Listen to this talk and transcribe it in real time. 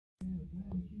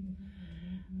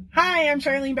Hi, I'm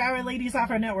Charlene Bower, Ladies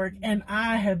Off-Road Network, and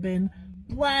I have been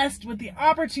blessed with the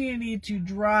opportunity to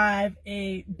drive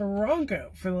a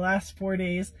Bronco for the last 4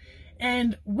 days.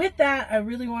 And with that, I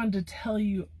really wanted to tell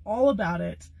you all about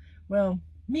it. Well,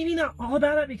 maybe not all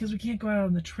about it because we can't go out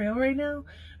on the trail right now,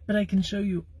 but I can show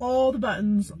you all the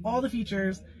buttons, all the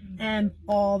features, and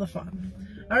all the fun.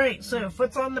 All right, so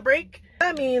foot's on the brake.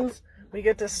 That means we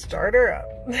get to start her up.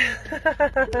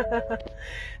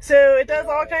 So it does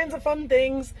all kinds of fun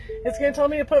things. It's going to tell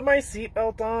me to put my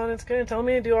seatbelt on. It's going to tell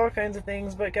me to do all kinds of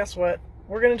things, but guess what?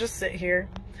 We're going to just sit here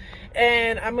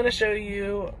and I'm going to show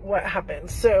you what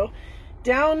happens. So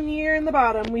down here in the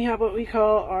bottom, we have what we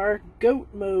call our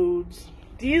goat modes.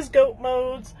 These goat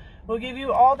modes will give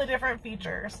you all the different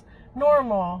features: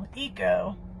 normal,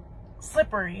 eco,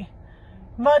 slippery,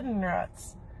 mud and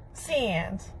ruts,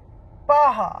 sand,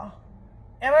 Baja,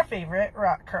 and our favorite,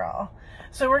 rock crawl.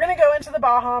 So we're going to go into the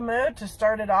Baja mode to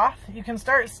start it off. You can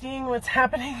start seeing what's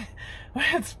happening.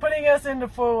 It's putting us into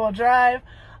four-wheel drive,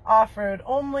 off-road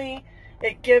only.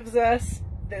 It gives us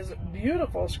this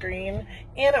beautiful screen,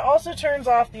 and it also turns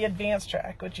off the advanced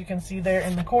track, which you can see there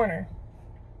in the corner.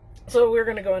 So we're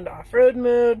going to go into off-road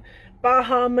mode,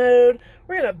 Baja mode.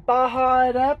 We're going to Baja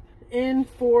it up in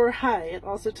 4 high. It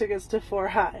also took us to 4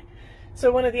 high. So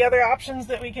one of the other options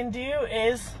that we can do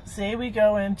is, say we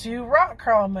go into rock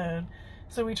crawl mode.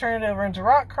 So we turn it over into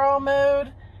rock crawl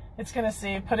mode. It's going to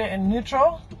say put it in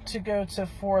neutral to go to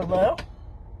 4 low.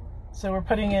 So we're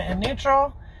putting it in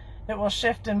neutral. It will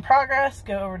shift in progress,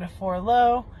 go over to 4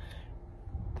 low.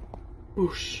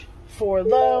 Whoosh, 4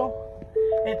 low.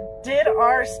 It did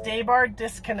our stay bar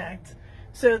disconnect.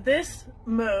 So this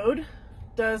mode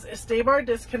does a stay bar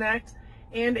disconnect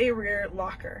and a rear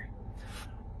locker.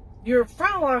 Your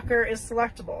front locker is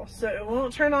selectable, so it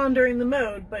won't turn on during the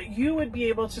mode, but you would be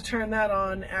able to turn that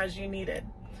on as you needed.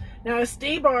 Now, a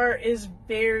stay bar is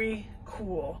very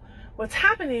cool. What's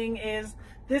happening is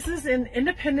this is an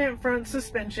independent front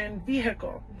suspension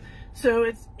vehicle. So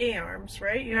it's A-arms,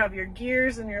 right? You have your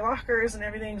gears and your lockers and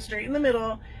everything straight in the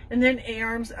middle, and then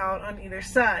A-arms out on either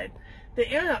side.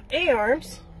 The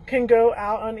A-arms can go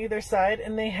out on either side,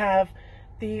 and they have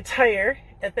the tire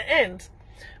at the end.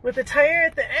 With the tire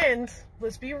at the end,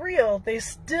 let's be real, they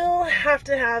still have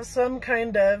to have some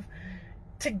kind of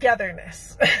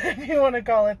togetherness, if you want to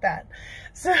call it that.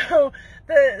 So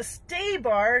the stay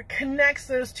bar connects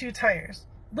those 2 tires.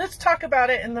 Let's talk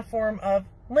about it in the form of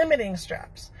limiting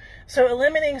straps. So a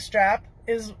limiting strap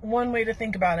is one way to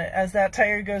think about it. As that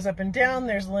tire goes up and down,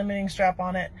 there's a limiting strap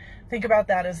on it. Think about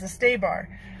that as the stay bar.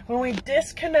 When we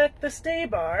disconnect the stay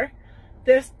bar,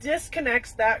 this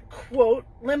disconnects that, quote,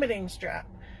 limiting strap.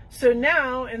 So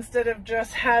now, instead of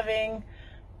just having,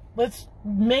 let's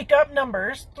make up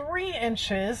numbers, 3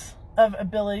 inches of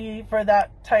ability for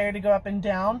that tire to go up and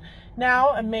down, now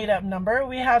a made up number,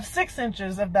 we have 6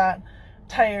 inches of that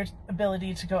tire's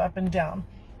ability to go up and down.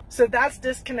 So that's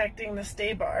disconnecting the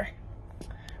stay bar.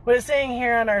 What it's saying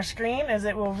here on our screen is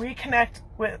it will reconnect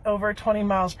with over 20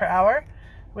 miles per hour,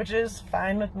 which is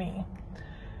fine with me.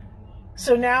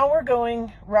 So now we're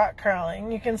going rock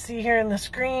crawling. You can see here in the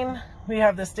screen, we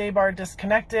have the stay bar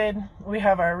disconnected. We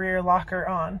have our rear locker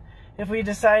on. If we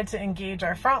decide to engage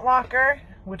our front locker,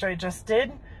 which I just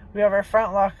did, we have our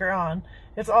front locker on.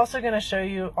 It's also going to show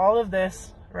you all of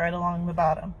this right along the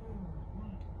bottom.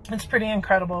 It's pretty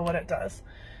incredible what it does.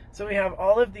 So we have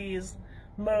all of these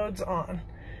modes on.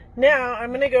 Now I'm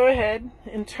going to go ahead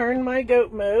and turn my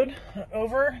goat mode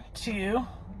over to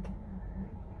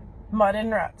mud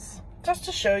and ruts, just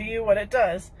to show you what it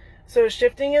does. So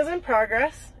shifting is in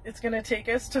progress. It's going to take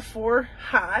us to 4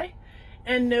 high,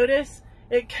 and notice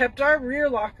it kept our rear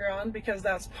locker on because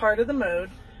that's part of the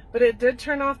mode, but it did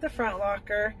turn off the front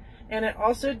locker, and it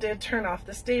also did turn off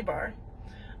the stay bar.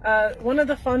 One of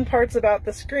the fun parts about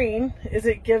the screen is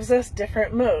it gives us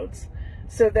different modes.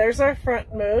 So there's our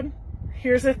front mode.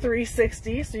 Here's a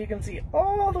 360, so you can see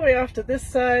all the way off to this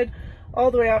side,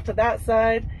 all the way off to that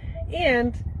side,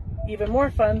 and even more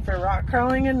fun for rock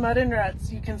crawling and mud and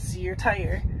ruts, you can see your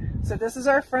tire. So this is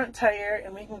our front tire,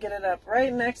 and we can get it up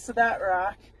right next to that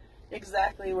rock,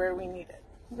 exactly where we need it.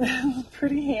 It's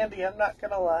pretty handy, I'm not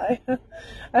gonna lie.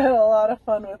 I had a lot of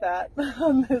fun with that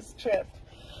on this trip.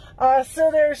 So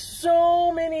there's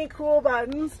so many cool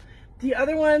buttons. The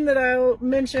other one that I'll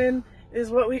mention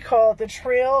is what we call the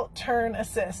trail turn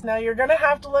assist. Now you're gonna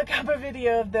have to look up a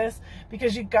video of this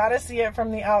because you gotta see it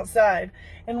from the outside.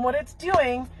 And what it's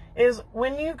doing is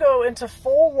when you go into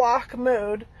full lock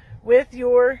mode with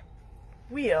your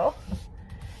wheel,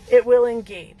 it will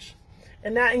engage.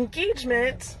 And that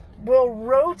engagement will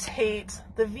rotate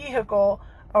the vehicle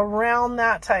around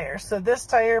that tire. So this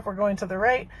tire, if we're going to the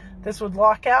right, this would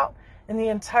lock out and the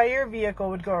entire vehicle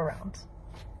would go around.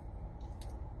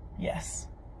 Yes,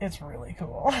 it's really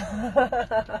cool.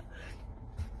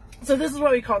 So this is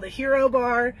what we call the hero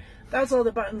bar. That's all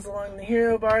the buttons along the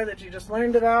hero bar that you just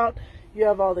learned about. You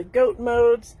have all the goat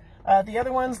modes. The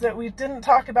other ones that we didn't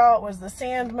talk about was the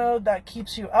sand mode that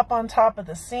keeps you up on top of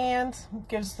the sand,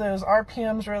 gives those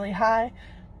RPMs really high.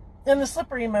 And the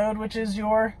slippery mode, which is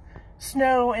your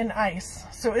snow and ice.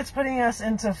 So it's putting us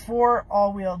into 4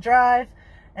 all-wheel drive,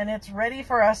 and it's ready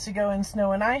for us to go in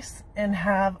snow and ice and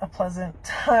have a pleasant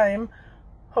time,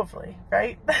 hopefully,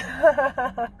 right?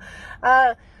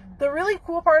 The really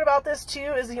cool part about this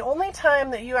too is the only time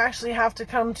that you actually have to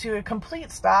come to a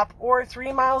complete stop, or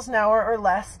 3 miles an hour or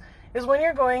less, is when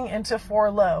you're going into 4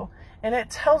 low. And it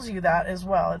tells you that as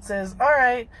well. It says, all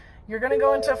right, you're going to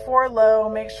go into 4 low,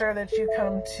 make sure that you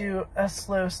come to a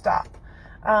slow stop.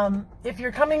 If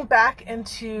you're coming back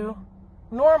into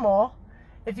normal,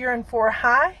 if you're in 4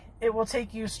 high, it will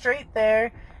take you straight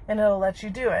there and it'll let you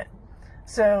do it.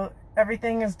 So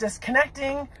everything is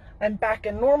disconnecting. I'm back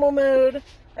in normal mode.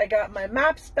 I got my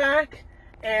maps back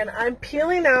and I'm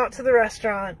peeling out to the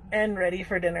restaurant and ready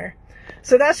for dinner.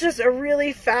 So that's just a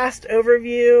really fast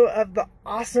overview of the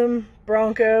awesome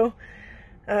Bronco.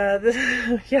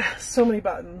 Yeah, so many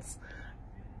buttons.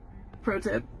 Pro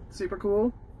tip, super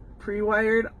cool,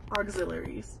 pre-wired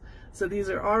auxiliaries. So these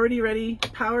are already ready,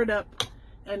 powered up,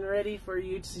 and ready for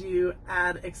you to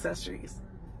add accessories.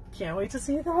 Can't wait to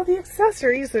see all the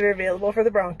accessories that are available for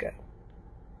the Bronco.